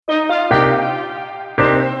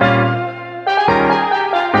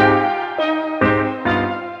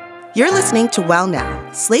You're listening to Well Now,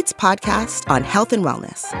 Slate's podcast on health and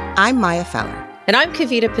wellness. I'm Maya Feller. And I'm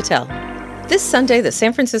Kavita Patel. This Sunday, the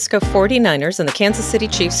San Francisco 49ers and the Kansas City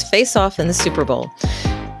Chiefs face off in the Super Bowl.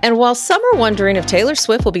 And while some are wondering if Taylor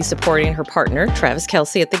Swift will be supporting her partner, Travis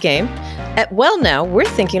Kelce, at the game, at Well Now, we're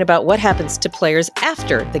thinking about what happens to players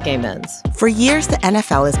after the game ends. For years, the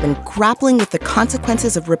NFL has been grappling with the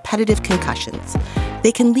consequences of repetitive concussions.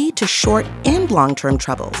 They can lead to short and long-term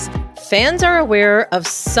troubles. Fans are aware of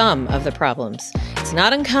some of the problems. It's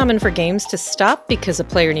not uncommon for games to stop because a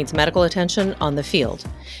player needs medical attention on the field.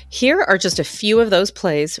 Here are just a few of those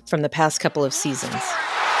plays from the past couple of seasons.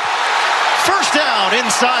 First down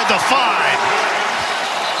inside the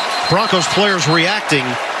 5. Broncos players reacting,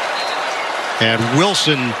 and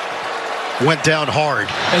Wilson went down hard.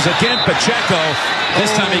 As again, Pacheco,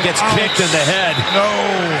 this time he gets kicked in the head. No.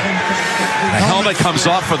 The helmet comes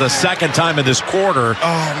off for the second time in this quarter. Oh,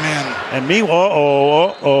 man. And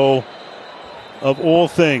meanwhile, of all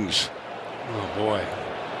things. Oh, boy.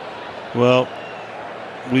 Well,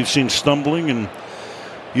 we've seen stumbling, and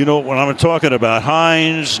you know what I'm talking about.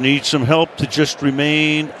 Hines needs some help to just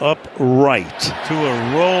remain upright. To a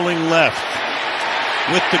rolling left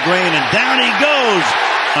with the grain, and down he goes.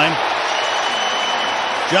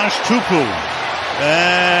 Josh Tupu.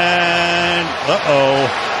 And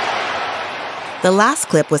The last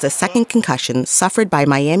clip was a second concussion suffered by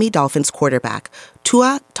Miami Dolphins quarterback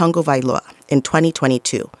Tua Tagovailoa in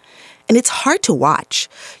 2022. And it's hard to watch.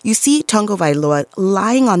 You see Tagovailoa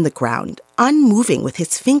lying on the ground, unmoving with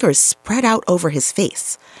his fingers spread out over his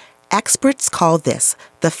face. Experts call this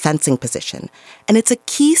the fencing position, and it's a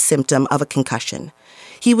key symptom of a concussion.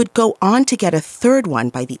 He would go on to get a third one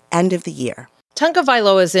by the end of the year.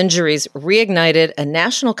 Tagovailoa's injuries reignited a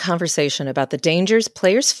national conversation about the dangers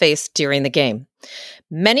players face during the game.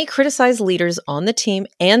 Many criticized leaders on the team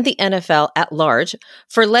and the NFL at large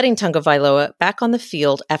for letting Tagovailoa back on the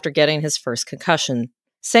field after getting his first concussion,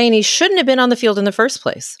 saying he shouldn't have been on the field in the first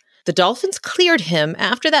place. The Dolphins cleared him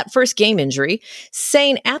after that first game injury,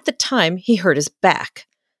 saying at the time he hurt his back.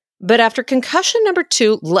 But after concussion number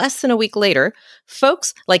 2, less than a week later,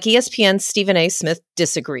 folks like ESPN's Stephen A. Smith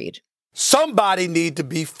disagreed. Somebody need to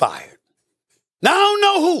be fired. Now, I don't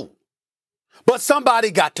know who, but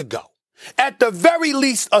somebody got to go. At the very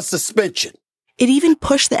least, a suspension. It even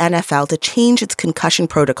pushed the NFL to change its concussion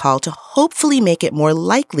protocol to hopefully make it more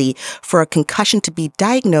likely for a concussion to be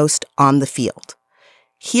diagnosed on the field.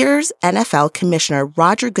 Here's NFL Commissioner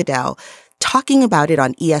Roger Goodell talking about it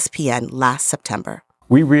on ESPN last September.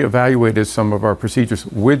 We reevaluated some of our procedures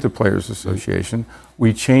with the Players Association.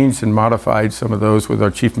 We changed and modified some of those with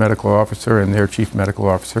our chief medical officer and their chief medical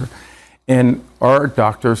officer. And our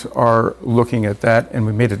doctors are looking at that, and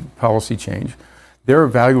we made a policy change. They're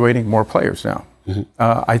evaluating more players now.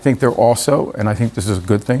 I think they're also, and I think this is a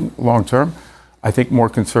good thing long term, I think more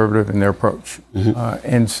conservative in their approach.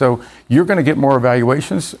 And so you're going to get more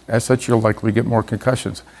evaluations. As such, you'll likely get more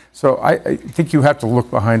concussions. So I think you have to look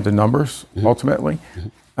behind the numbers, ultimately.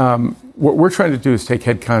 What we're trying to do is take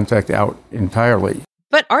head contact out entirely.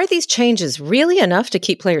 But are these changes really enough to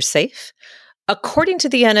keep players safe? According to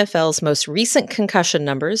the NFL's most recent concussion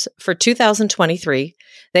numbers for 2023,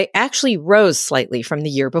 they actually rose slightly from the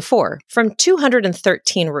year before, from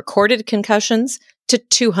 213 recorded concussions to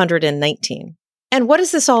 219. And what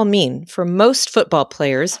does this all mean for most football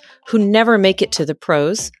players who never make it to the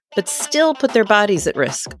pros, but still put their bodies at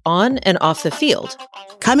risk on and off the field?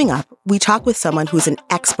 Coming up, we talk with someone who's an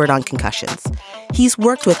expert on concussions. He's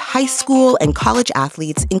worked with high school and college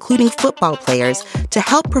athletes, including football players, to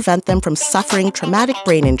help prevent them from suffering traumatic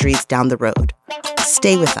brain injuries down the road.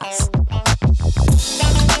 Stay with us.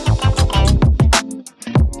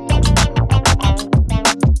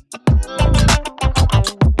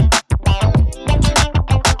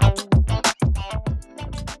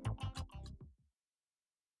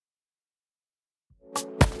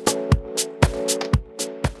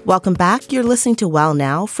 Welcome back. You're listening to Well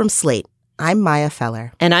Now from Slate. I'm Maya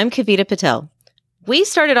Feller. And I'm Kavita Patel. We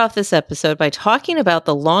started off this episode by talking about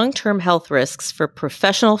the long-term health risks for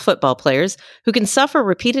professional football players who can suffer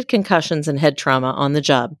repeated concussions and head trauma on the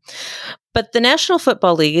job. But the National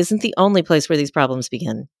Football League isn't the only place where these problems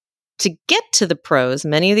begin. To get to the pros,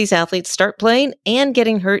 many of these athletes start playing and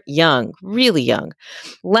getting hurt young, really young.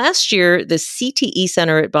 Last year, the CTE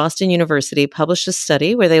Center at Boston University published a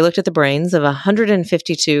study where they looked at the brains of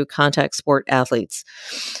 152 contact sport athletes.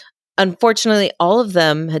 Unfortunately, all of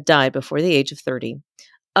them had died before the age of 30.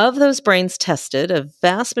 Of those brains tested, a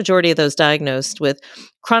vast majority of those diagnosed with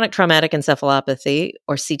chronic traumatic encephalopathy,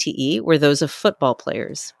 or CTE, were those of football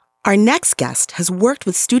players. Our next guest has worked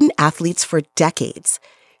with student athletes for decades.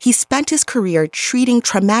 He spent his career treating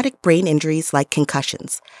traumatic brain injuries like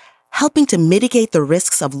concussions, helping to mitigate the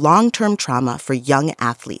risks of long-term trauma for young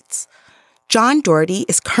athletes. John Doherty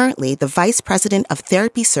is currently the Vice President of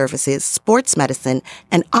Therapy Services, Sports Medicine,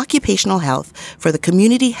 and Occupational Health for the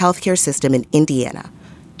Community Healthcare System in Indiana.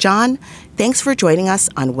 John, thanks for joining us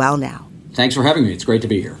on Well Now. Thanks for having me. It's great to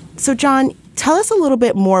be here. So, John, tell us a little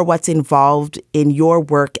bit more what's involved in your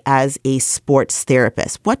work as a sports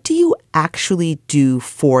therapist. What do you actually do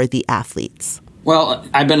for the athletes? Well,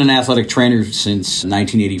 I've been an athletic trainer since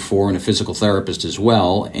 1984 and a physical therapist as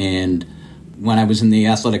well. And when I was in the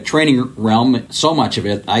athletic training realm, so much of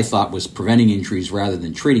it I thought was preventing injuries rather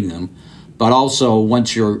than treating them. But also,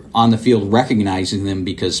 once you're on the field, recognizing them,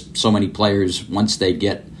 because so many players, once they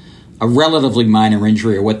get a relatively minor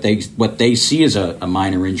injury or what they see as a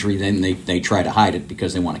minor injury, then they try to hide it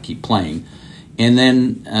because they want to keep playing. And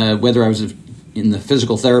then whether I was in the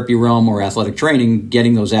physical therapy realm or athletic training,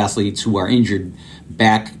 getting those athletes who are injured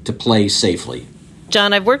back to play safely.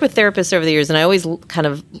 John, I've worked with therapists over the years, and I always kind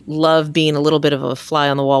of love being a little bit of a fly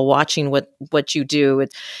on the wall, watching what you do.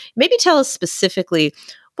 Maybe tell us specifically,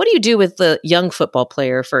 what do you do with the young football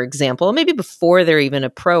player, for example, maybe before they're even a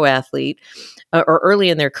pro athlete or early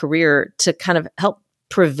in their career, to kind of help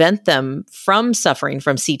prevent them from suffering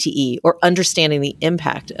from CTE or understanding the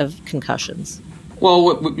impact of concussions? Well,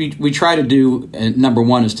 what we try to do, number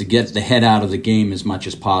one, is to get the head out of the game as much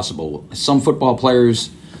as possible. Some football players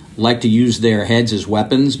like to use their heads as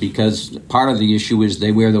weapons because part of the issue is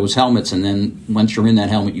they wear those helmets, and then once you're in that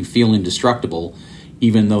helmet, you feel indestructible,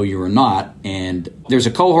 even though you're not. And there's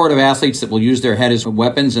a cohort of athletes that will use their head as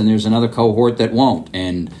weapons, and there's another cohort that won't.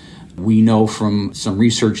 And we know from some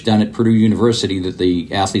research done at Purdue University that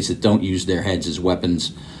the athletes that don't use their heads as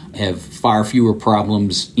weapons have far fewer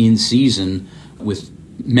problems in season with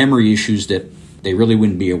memory issues that they really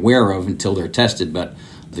wouldn't be aware of until they're tested. But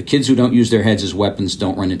the kids who don't use their heads as weapons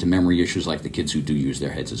don't run into memory issues like the kids who do use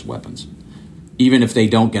their heads as weapons, even if they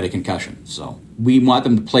don't get a concussion. So we want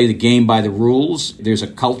them to play the game by the rules. There's a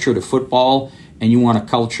culture to football, and you want a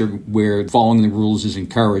culture where following the rules is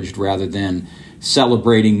encouraged rather than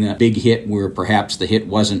celebrating a big hit where perhaps the hit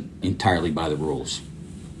wasn't entirely by the rules.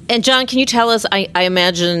 And John, can you tell us, I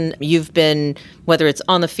imagine you've been, whether it's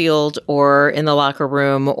on the field or in the locker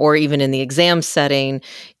room or even in the exam setting,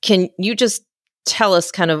 can you just tell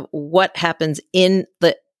us kind of what happens in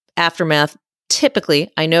the aftermath?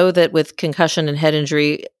 Typically, I know that with concussion and head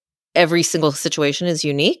injury, every single situation is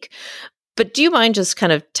unique, but do you mind just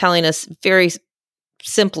kind of telling us very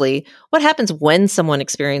simply what happens when someone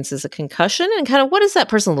experiences a concussion, and kind of what does that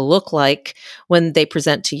person look like when they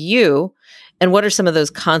present to you? And what are some of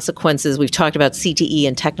those consequences? We've talked about CTE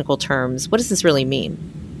in technical terms. What does this really mean?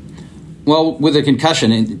 Well, with a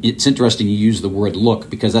concussion, it's interesting you use the word look,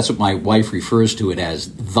 because that's what my wife refers to it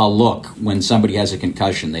as, the look. When somebody has a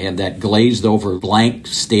concussion, they have that glazed over blank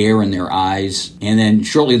stare in their eyes. And then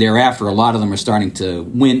shortly thereafter, a lot of them are starting to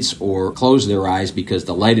wince or close their eyes because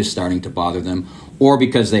the light is starting to bother them, or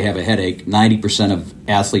because they have a headache. 90% of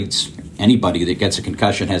athletes, anybody that gets a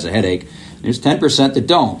concussion has a headache. There's 10% that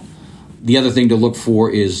don't. The other thing to look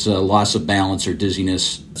for is loss of balance or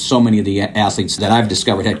dizziness. So many of the athletes that I've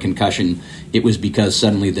discovered had concussion, it was because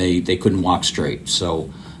suddenly they couldn't walk straight.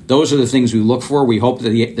 So those are the things we look for. We hope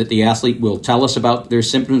that the athlete will tell us about their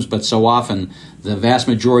symptoms, but so often, the vast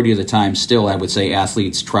majority of the time still, I would say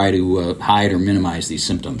athletes try to hide or minimize these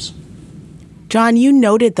symptoms. John, you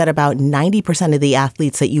noted that about 90% of the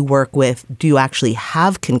athletes that you work with do actually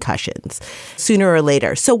have concussions sooner or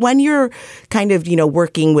later. So when you're kind of,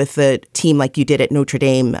 working with a team like you did at Notre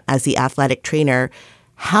Dame as the athletic trainer,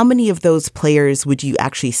 how many of those players would you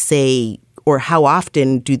actually say, or how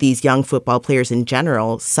often do these young football players in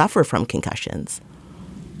general suffer from concussions?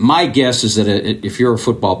 My guess is that if you're a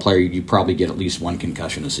football player, you probably get at least one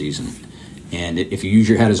concussion a season. And if you use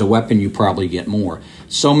your head as a weapon, you probably get more.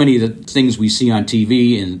 So many of the things we see on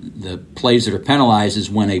TV and the plays that are penalized is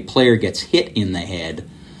when a player gets hit in the head.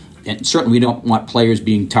 And certainly we don't want players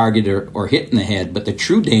being targeted or hit in the head, but the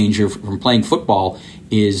true danger from playing football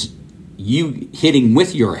is you hitting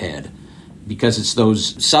with your head, because it's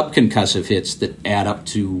those subconcussive hits that add up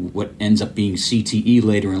to what ends up being CTE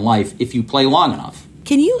later in life if you play long enough.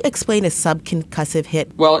 Can you explain a subconcussive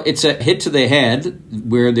hit? Well, it's a hit to the head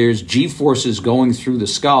where there's G-forces going through the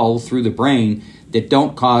skull, through the brain, that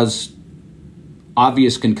don't cause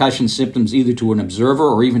obvious concussion symptoms either to an observer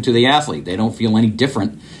or even to the athlete. They don't feel any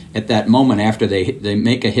different at that moment after they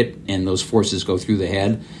make a hit and those forces go through the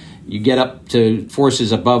head. You get up to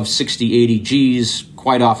forces above 60, 80 Gs,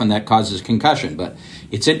 quite often that causes concussion. But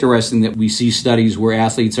it's interesting that we see studies where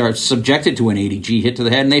athletes are subjected to an 80 G hit to the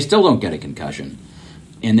head and they still don't get a concussion.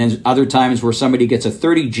 And then other times where somebody gets a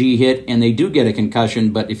 30G hit and they do get a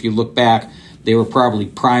concussion, but if you look back, they were probably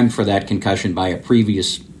primed for that concussion by a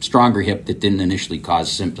previous stronger hip that didn't initially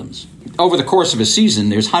cause symptoms. Over the course of a season,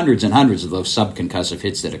 there's hundreds and hundreds of those subconcussive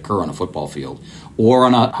hits that occur on a football field, or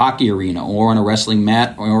on a hockey arena, or on a wrestling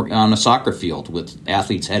mat, or on a soccer field with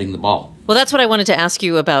athletes heading the ball. Well, that's what I wanted to ask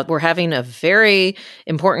you about. We're having a very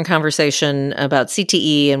important conversation about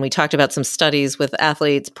CTE, and we talked about some studies with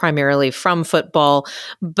athletes primarily from football,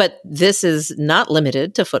 but this is not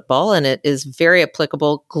limited to football, and it is very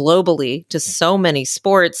applicable globally to so many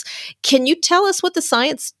sports. Can you tell us what the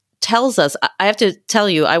science tells us? I have to tell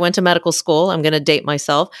you, I went to medical school. I'm going to date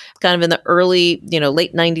myself, kind of in the early,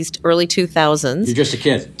 late 90s, early 2000s. You're just a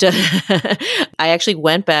kid. I actually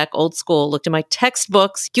went back old school, looked at my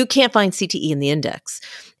textbooks. You can't find CTE in the index.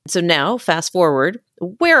 So now, fast forward,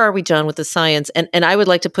 where are we, John, with the science? And I would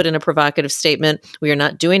like to put in a provocative statement. We are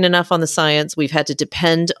not doing enough on the science. We've had to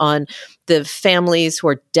depend on the families who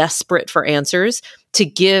are desperate for answers to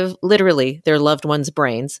give literally their loved ones'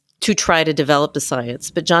 brains to try to develop the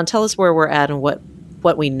science. But John, tell us where we're at and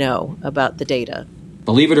what we know about the data.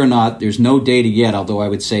 Believe it or not, there's no data yet, although I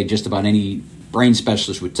would say just about any brain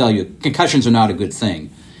specialist would tell you concussions are not a good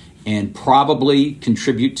thing and probably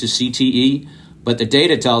contribute to CTE. But the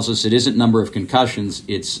data tells us it isn't number of concussions,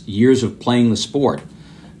 it's years of playing the sport.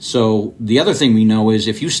 So the other thing we know is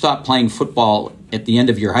if you stop playing football at the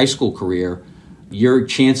end of your high school career, your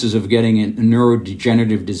chances of getting a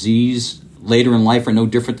neurodegenerative disease later in life are no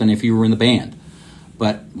different than if you were in the band.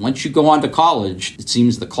 But once you go on to college, it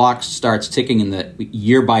seems the clock starts ticking and that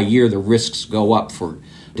year by year the risks go up for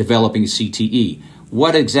developing CTE.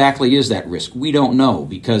 What exactly is that risk? We don't know,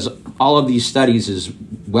 because all of these studies, as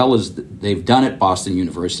well as they've done at Boston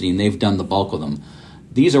University, and they've done the bulk of them,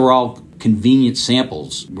 these are all convenient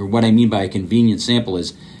samples. What I mean by a convenient sample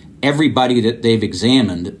is everybody that they've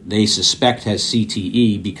examined, they suspect has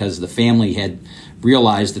CTE because the family had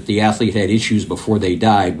realized that the athlete had issues before they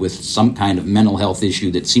died with some kind of mental health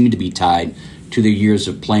issue that seemed to be tied to their years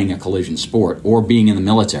of playing a collision sport or being in the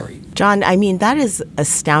military. John, I mean, that is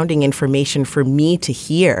astounding information for me to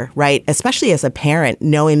hear, right? Especially as a parent,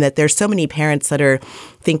 knowing that there's so many parents that are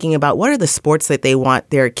thinking about what are the sports that they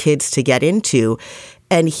want their kids to get into.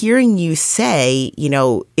 And hearing you say,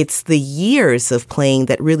 it's the years of playing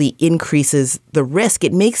that really increases the risk.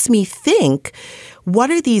 It makes me think, what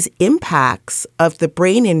are these impacts of the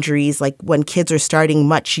brain injuries, like when kids are starting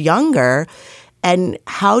much younger? And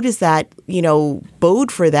how does that,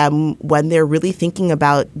 bode for them when they're really thinking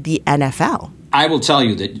about the NFL? I will tell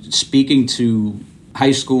you that speaking to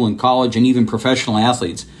high school and college and even professional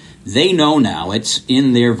athletes, they know now, it's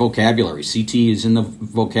in their vocabulary. CTE is in the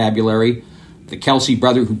vocabulary. The Kelsey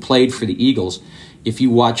brother who played for the Eagles, if you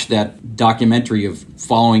watch that documentary of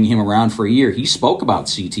following him around for a year, he spoke about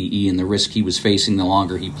CTE and the risk he was facing the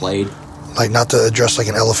longer he played. Like, not to address like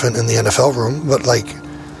an elephant in the NFL room, but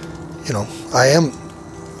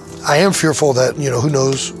I am fearful that, who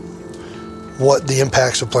knows what the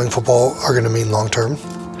impacts of playing football are going to mean long term.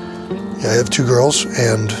 I have two girls,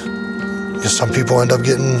 and some people end up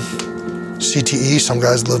getting CTE. Some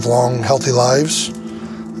guys live long, healthy lives.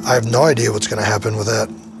 I have no idea what's going to happen with that.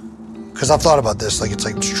 Because I've thought about this. It's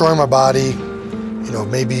like destroying my body,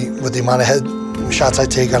 maybe with the amount of head shots I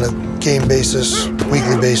take on a game basis,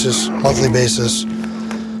 weekly basis, monthly basis.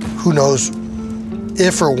 Who knows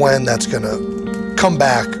if or when that's going to come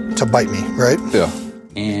back to bite me, right? Yeah.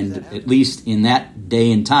 And at least in that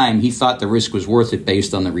day and time, he thought the risk was worth it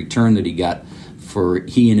based on the return that he got for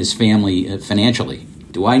he and his family financially.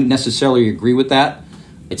 Do I necessarily agree with that?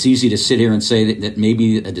 It's easy to sit here and say that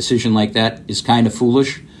maybe a decision like that is kind of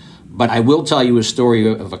foolish. But I will tell you a story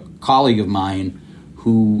of a colleague of mine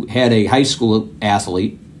who had a high school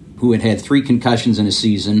athlete who had had 3 concussions in a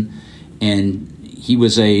season, and he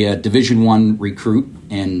was a Division I recruit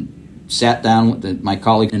and sat down with my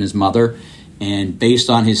colleague and his mother, and based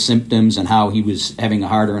on his symptoms and how he was having a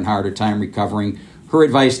harder and harder time recovering, her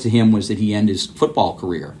advice to him was that he end his football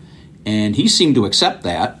career. And he seemed to accept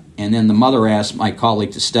that, and then the mother asked my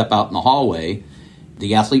colleague to step out in the hallway.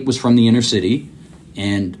 The athlete was from the inner city,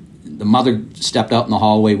 and the mother stepped out in the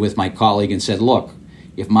hallway with my colleague and said, look,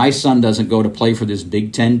 if my son doesn't go to play for this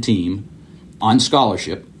Big Ten team on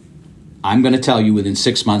scholarship, I'm going to tell you within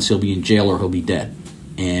 6 months he'll be in jail or he'll be dead.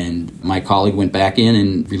 And my colleague went back in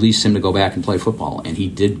and released him to go back and play football. And he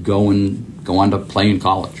did go on to play in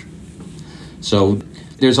college. So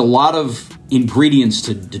there's a lot of ingredients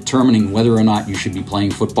to determining whether or not you should be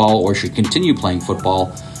playing football or should continue playing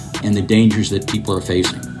football and the dangers that people are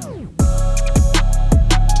facing.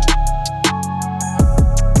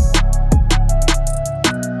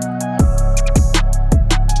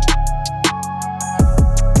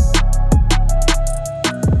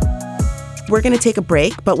 We're going to take a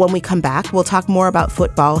break, but when we come back, we'll talk more about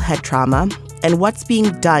football head trauma and what's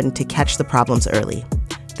being done to catch the problems early.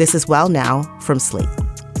 This is Well Now from Slate.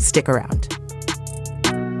 Stick around.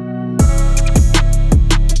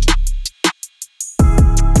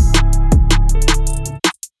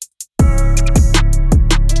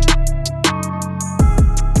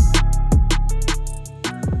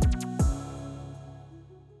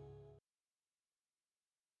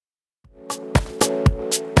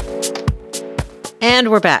 And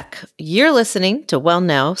we're back. You're listening to Well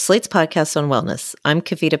Now, Slate's podcast on wellness. I'm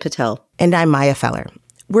Kavita Patel. And I'm Maya Feller.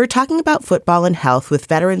 We're talking about football and health with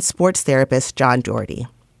veteran sports therapist John Doherty.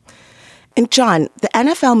 And John, the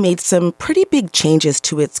NFL made some pretty big changes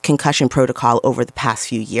to its concussion protocol over the past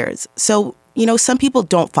few years. So, some people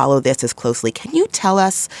don't follow this as closely. Can you tell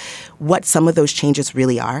us what some of those changes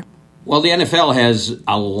really are? Well, the NFL has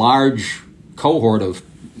a large cohort of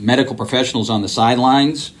medical professionals on the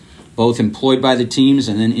sidelines, both employed by the teams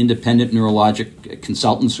and then independent neurologic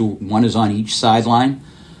consultants who one is on each sideline.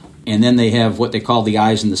 And then they have what they call the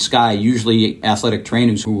eyes in the sky, usually athletic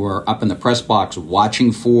trainers who are up in the press box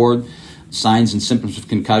watching for signs and symptoms of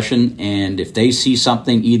concussion. And if they see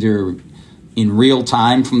something either in real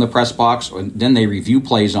time from the press box or then they review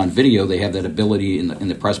plays on video, they have that ability in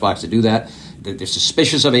the press box to do that. They're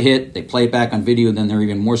suspicious of a hit, they play it back on video, then they're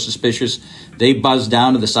even more suspicious. They buzz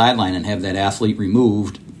down to the sideline and have that athlete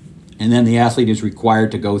removed. And then the athlete is required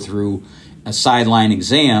to go through a sideline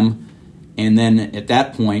exam. And then at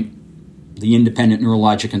that point, the independent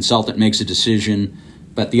neurologic consultant makes a decision.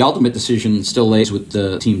 But the ultimate decision still lays with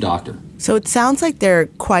the team doctor. So it sounds like there are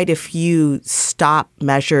quite a few stop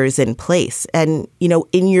measures in place. And,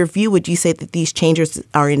 in your view, would you say that these changes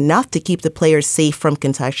are enough to keep the players safe from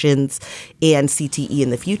concussions and CTE in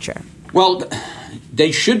the future? Well,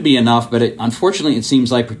 they should be enough, but unfortunately it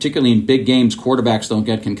seems like particularly in big games, quarterbacks don't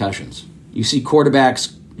get concussions. You see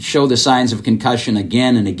quarterbacks show the signs of concussion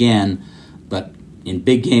again and again, but in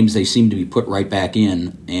big games they seem to be put right back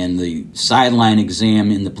in, and the sideline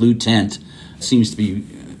exam in the blue tent seems to be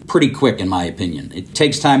pretty quick in my opinion. It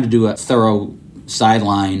takes time to do a thorough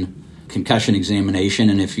sideline concussion examination,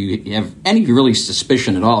 and if you have any really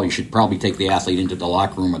suspicion at all, you should probably take the athlete into the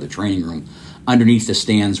locker room or the training room underneath the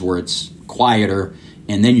stands where it's quieter,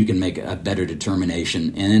 and then you can make a better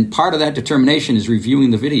determination. And then part of that determination is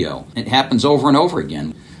reviewing the video. It happens over and over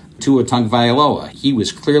again. Tua Tagovailoa, he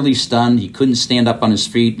was clearly stunned. He couldn't stand up on his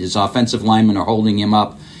feet. His offensive linemen are holding him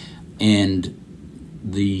up, and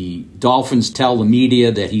the Dolphins tell the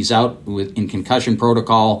media that he's out in concussion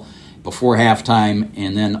protocol before halftime,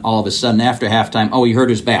 and then all of a sudden after halftime, he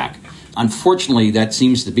hurt his back. Unfortunately, that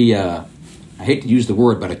seems to be I hate to use the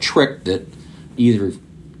word, but a trick that either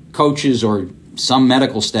coaches or some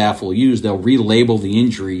medical staff will use. They'll relabel the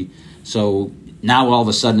injury, so now all of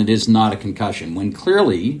a sudden it is not a concussion, when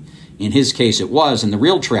clearly, in his case it was, and the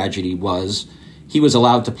real tragedy was he was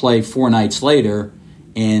allowed to play 4 nights later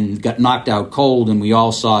and got knocked out cold, and we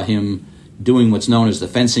all saw him doing what's known as the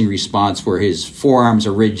fencing response, where his forearms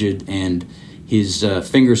are rigid and his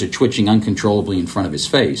fingers are twitching uncontrollably in front of his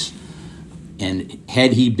face. And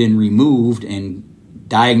had he been removed and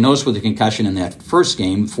diagnosed with a concussion in that first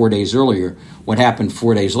game 4 days earlier, what happened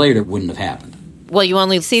 4 days later wouldn't have happened. Well, you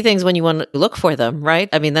only see things when you want to look for them, right?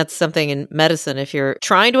 I mean, that's something in medicine. If you're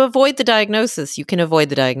trying to avoid the diagnosis, you can avoid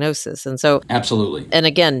the diagnosis. And so, absolutely. And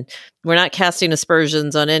again, we're not casting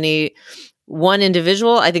aspersions on any one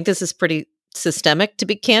individual. I think this is pretty systemic, to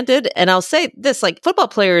be candid. And I'll say this, like football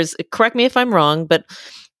players, correct me if I'm wrong, but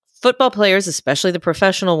football players, especially the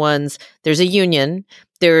professional ones, there's a union.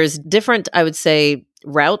 There's different, I would say,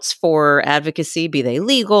 routes for advocacy, be they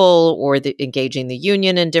legal or engaging the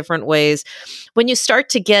union in different ways. When you start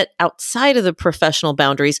to get outside of the professional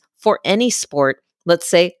boundaries for any sport, let's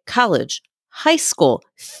say college, high school,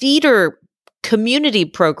 theater, community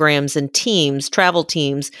programs and teams, travel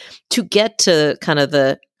teams, to get to kind of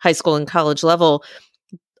the high school and college level,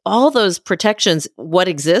 all those protections, what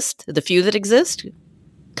exist, the few that exist,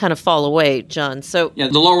 kind of fall away, John. So yeah,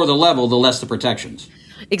 the lower the level, the less the protections.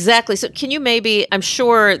 Exactly. So can you maybe, I'm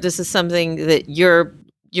sure this is something that you're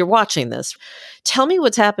watching this. Tell me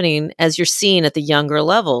what's happening as you're seeing at the younger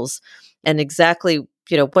levels and exactly,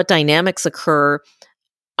 what dynamics occur.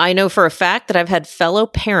 I know for a fact that I've had fellow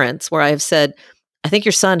parents where I've said, I think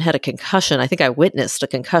your son had a concussion. I think I witnessed a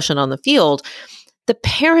concussion on the field. The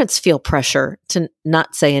parents feel pressure to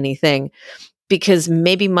not say anything because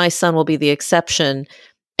maybe my son will be the exception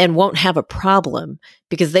and won't have a problem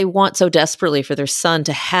because they want so desperately for their son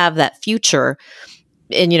to have that future.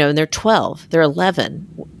 And, and they're 12, they're 11.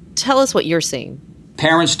 Tell us what you're seeing.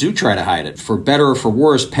 parents do try to hide it. For better or for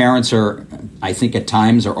worse, parents are, I think at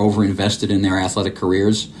times, are overinvested in their athletic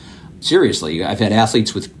careers. Seriously, I've had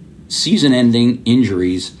athletes with season-ending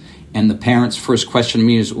injuries, and the parents' first question to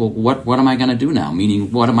me is, well, what am I going to do now?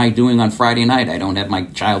 Meaning, what am I doing on Friday night? I don't have my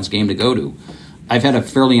child's game to go to. I've had a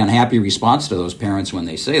fairly unhappy response to those parents when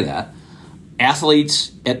they say that.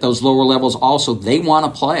 Athletes at those lower levels also, they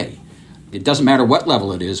want to play. It doesn't matter what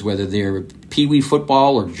level it is, whether they're pee-wee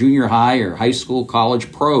football or junior high or high school, college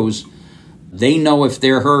pros. They know if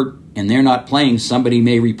they're hurt and they're not playing, somebody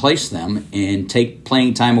may replace them and take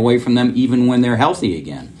playing time away from them even when they're healthy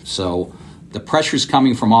again. So the pressure's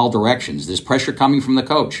coming from all directions. There's pressure coming from the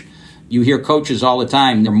coach. You hear coaches all the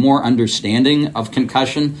time, they're more understanding of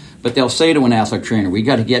concussion, but they'll say to an athletic trainer, we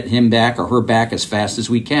got to get him back or her back as fast as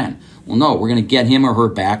we can. Well, no, we're going to get him or her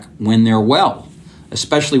back when they're well,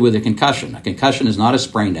 especially with a concussion. A concussion is not a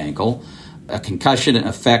sprained ankle. A concussion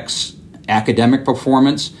affects academic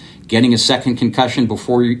performance. Getting a second concussion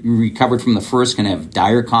before you recovered from the first can have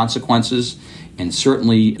dire consequences. And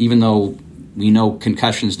certainly, even though we know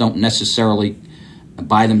concussions don't necessarily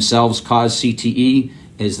by themselves cause CTE,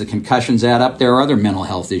 as the concussions add up, there are other mental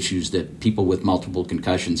health issues that people with multiple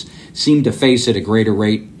concussions seem to face at a greater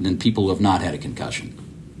rate than people who have not had a concussion.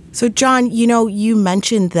 So, John, you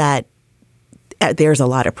mentioned that there's a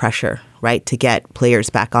lot of pressure, right, to get players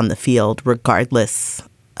back on the field regardless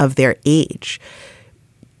of their age.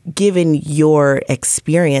 Given your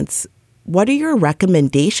experience, what are your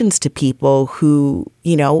recommendations to people who,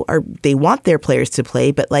 they want their players to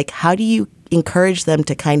play, but how do you encourage them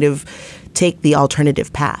to kind of take the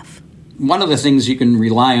alternative path? One of the things you can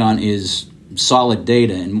rely on is solid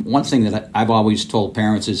data. And one thing that I've always told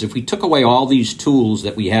parents is if we took away all these tools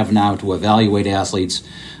that we have now to evaluate athletes,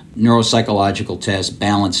 neuropsychological tests,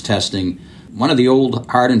 balance testing, one of the old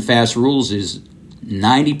hard and fast rules is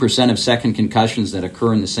 90% of second concussions that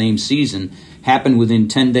occur in the same season happen within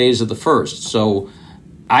 10 days of the first. So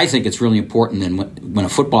I think it's really important then when a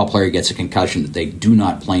football player gets a concussion that they do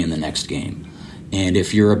not play in the next game. And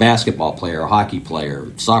if you're a basketball player, a hockey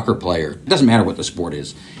player, soccer player, it doesn't matter what the sport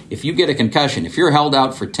is. If you get a concussion, if you're held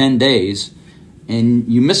out for 10 days and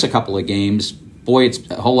you miss a couple of games, boy,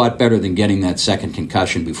 it's a whole lot better than getting that second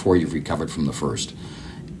concussion before you've recovered from the first.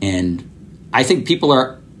 And I think people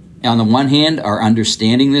are, on the one hand, are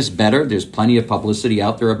understanding this better. There's plenty of publicity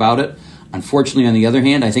out there about it. Unfortunately, on the other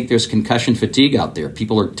hand, I think there's concussion fatigue out there.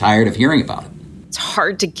 People are tired of hearing about it. It's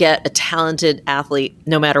hard to get a talented athlete,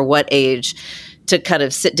 no matter what age, to kind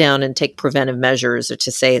of sit down and take preventive measures or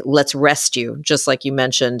to say, let's rest you, just like you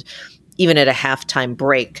mentioned, even at a halftime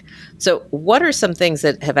break. So what are some things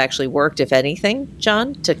that have actually worked, if anything,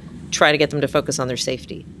 John, to try to get them to focus on their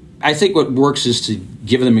safety? I think what works is to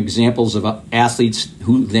give them examples of athletes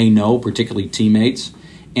who they know, particularly teammates,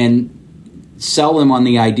 and sell them on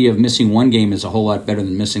the idea of missing one game is a whole lot better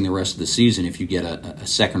than missing the rest of the season if you get a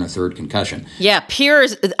second or third concussion. Yeah,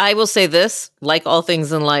 peers, I will say this, like all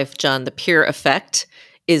things in life, John, the peer effect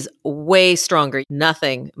is way stronger.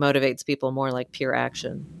 Nothing motivates people more like peer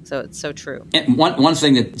action. So it's so true. And one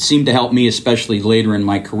thing that seemed to help me, especially later in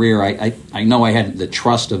my career, I know I had the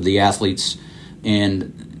trust of the athletes,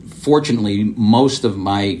 and fortunately, most of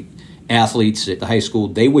my athletes at the high school,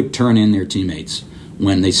 they would turn in their teammates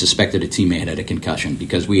when they suspected a teammate had a concussion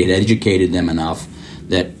because we had educated them enough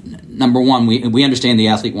that, number one, we understand the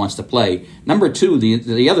athlete wants to play. Number two,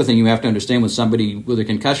 the other thing you have to understand with somebody with a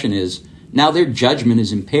concussion is now their judgment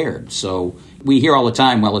is impaired. So we hear all the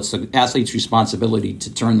time, well, it's the athlete's responsibility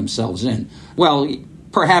to turn themselves in. Well,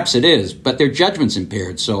 perhaps it is, but their judgment's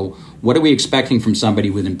impaired. So what are we expecting from somebody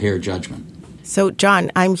with impaired judgment? So,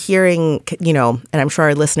 John, I'm hearing, and I'm sure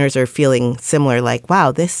our listeners are feeling similar, like,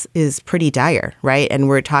 wow, this is pretty dire, right? And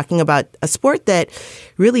we're talking about a sport that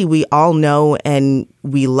really we all know and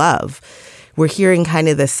we love. We're hearing kind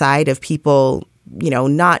of the side of people,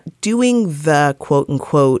 not doing the quote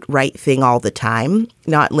unquote right thing all the time,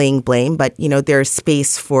 not laying blame, but, there's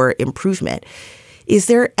space for improvement. Is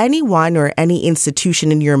there anyone or any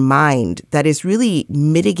institution in your mind that is really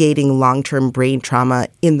mitigating long-term brain trauma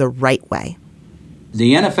in the right way?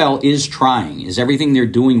 The NFL is trying. Is everything they're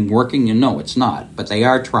doing working? And no, it's not, but they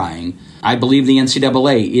are trying. I believe the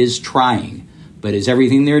NCAA is trying, but is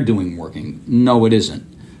everything they're doing working? No, it isn't.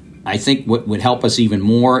 I think what would help us even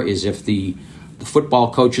more is if the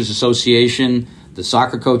Football Coaches Association, the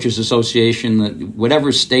Soccer Coaches Association,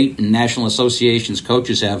 whatever state and national associations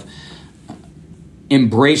coaches have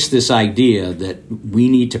embraced this idea that we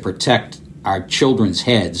need to protect our children's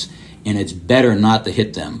heads, and it's better not to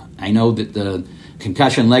hit them. I know that the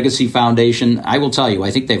Concussion Legacy Foundation, I will tell you,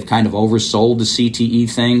 I think they've kind of oversold the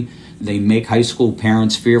CTE thing. They make high school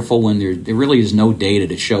parents fearful when there really is no data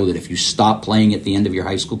to show that if you stop playing at the end of your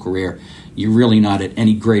high school career, you're really not at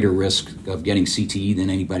any greater risk of getting CTE than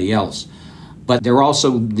anybody else. But they're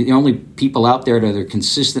also the only people out there that are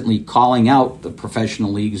consistently calling out the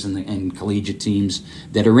professional leagues and collegiate teams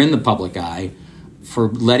that are in the public eye for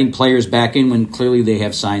letting players back in when clearly they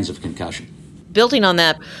have signs of concussion. Building on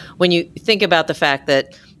that, when you think about the fact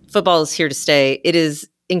that football is here to stay, it is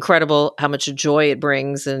incredible how much joy it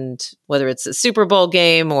brings. And whether it's a Super Bowl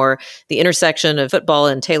game or the intersection of football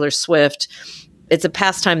and Taylor Swift, it's a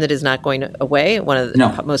pastime that is not going away. One of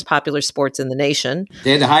the most popular sports in the nation.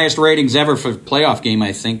 They had the highest ratings ever for playoff game,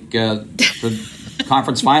 I think, for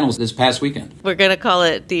conference finals this past weekend. We're going to call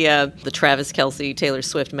it the Travis Kelce, Taylor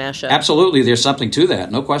Swift mashup. Absolutely. There's something to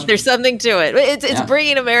that. No question. There's something to it. It's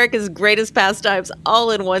bringing America's greatest pastimes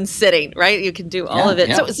all in one sitting, right? You can do all of it.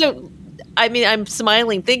 Yeah. So, I mean, I'm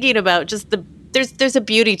smiling thinking about just there's a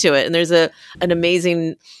beauty to it, and there's an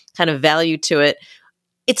amazing kind of value to it.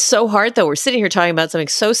 It's so hard, though. We're sitting here talking about something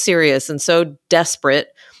so serious and so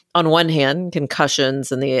desperate. On one hand,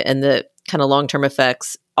 concussions and the kind of long-term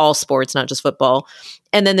effects, all sports, not just football,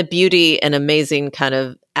 and then the beauty and amazing kind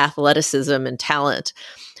of athleticism and talent.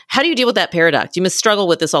 How do you deal with that paradox? You must struggle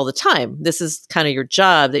with this all the time. This is kind of your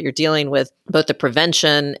job, that you're dealing with both the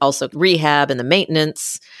prevention, also rehab and the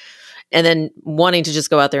maintenance, and then wanting to just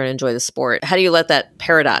go out there and enjoy the sport. How do you let that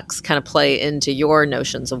paradox kind of play into your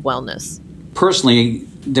notions of wellness? Personally,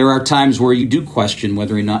 there are times where you do question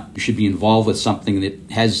whether or not you should be involved with something that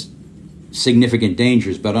has significant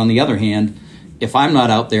dangers. But on the other hand, if I'm not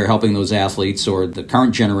out there helping those athletes or the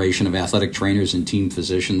current generation of athletic trainers and team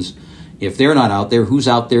physicians, if they're not out there, who's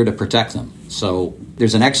out there to protect them? So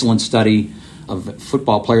there's an excellent study of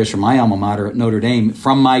football players from my alma mater at Notre Dame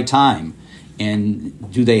from my time.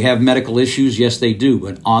 And do they have medical issues? Yes, they do.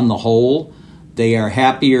 But on the whole, they are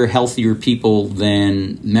happier, healthier people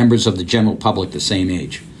than members of the general public the same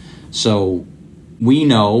age. So we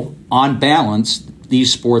know, on balance,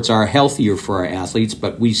 these sports are healthier for our athletes,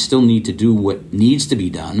 but we still need to do what needs to be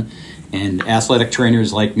done. And athletic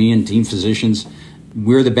trainers like me and team physicians,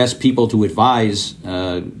 we're the best people to advise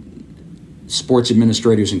sports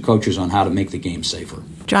administrators and coaches on how to make the game safer.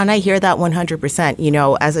 John, I hear that 100%. You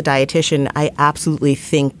know, as a dietitian, I absolutely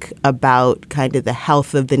think about kind of the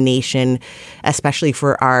health of the nation, especially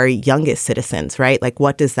for our youngest citizens, right? Like,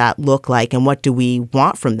 what does that look like and what do we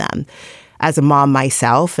want from them? As a mom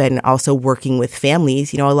myself and also working with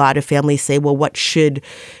families, you know, a lot of families say, well, what should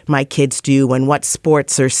my kids do and what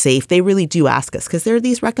sports are safe? They really do ask us because there are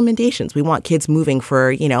these recommendations. We want kids moving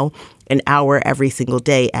for, you know, an hour every single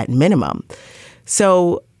day at minimum.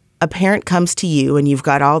 So a parent comes to you and you've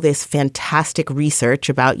got all this fantastic research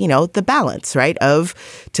about, you know, the balance, right, of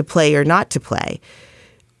to play or not to play.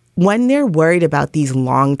 When they're worried about these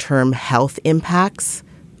long-term health impacts,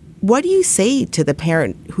 what do you say to the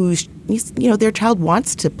parent who's, you know, their child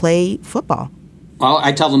wants to play football? Well,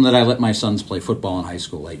 I tell them that I let my sons play football in high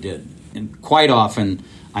school. I did. And quite often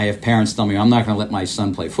I have parents tell me, I'm not going to let my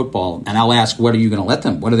son play football. And I'll ask, what are you going to let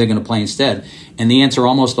them? What are they going to play instead? And the answer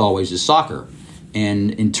almost always is soccer.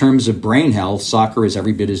 And in terms of brain health, soccer is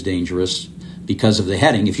every bit as dangerous because of the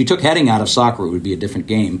heading. If you took heading out of soccer, it would be a different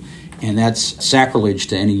game. And that's sacrilege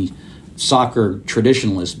to any soccer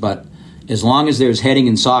traditionalist. But as long as there's heading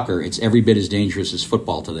in soccer, it's every bit as dangerous as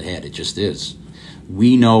football to the head. It just is.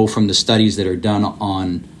 We know from the studies that are done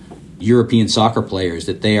on European soccer players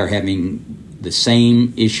that they are having the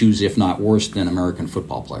same issues, if not worse, than American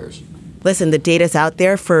football players. Listen, the data's out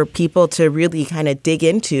there for people to really kind of dig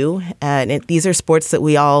into. And these are sports that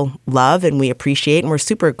we all love and we appreciate. And we're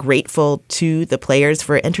super grateful to the players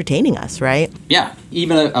for entertaining us, right? Yeah,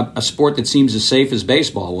 even a sport that seems as safe as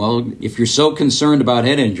baseball. Well, if you're so concerned about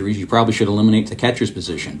head injuries, you probably should eliminate the catcher's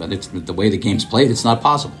position. But it's the way the game's played, it's not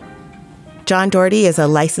possible. John Doherty is a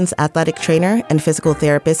licensed athletic trainer and physical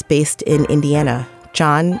therapist based in Indiana.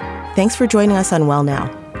 John, thanks for joining us on Well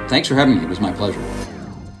Now. Thanks for having me. It was my pleasure.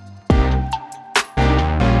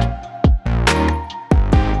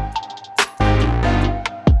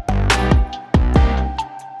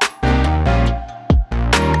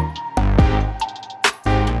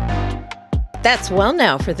 That's Well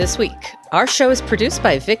Now for this week. Our show is produced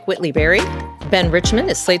by Vic Whitley-Berry. Ben Richmond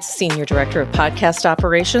is Slate's Senior Director of Podcast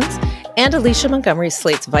Operations, and Alicia Montgomery is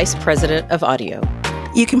Slate's Vice President of Audio.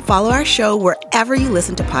 You can follow our show wherever you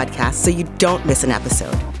listen to podcasts so you don't miss an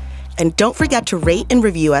episode. And don't forget to rate and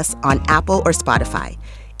review us on Apple or Spotify.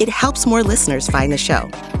 It helps more listeners find the show.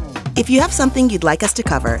 If you have something you'd like us to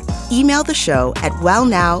cover, email the show at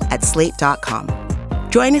wellnow@slate.com.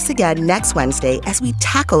 Join us again next Wednesday as we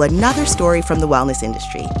tackle another story from the wellness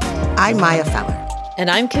industry. I'm Maya Feller. And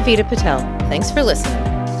I'm Kavita Patel. Thanks for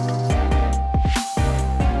listening.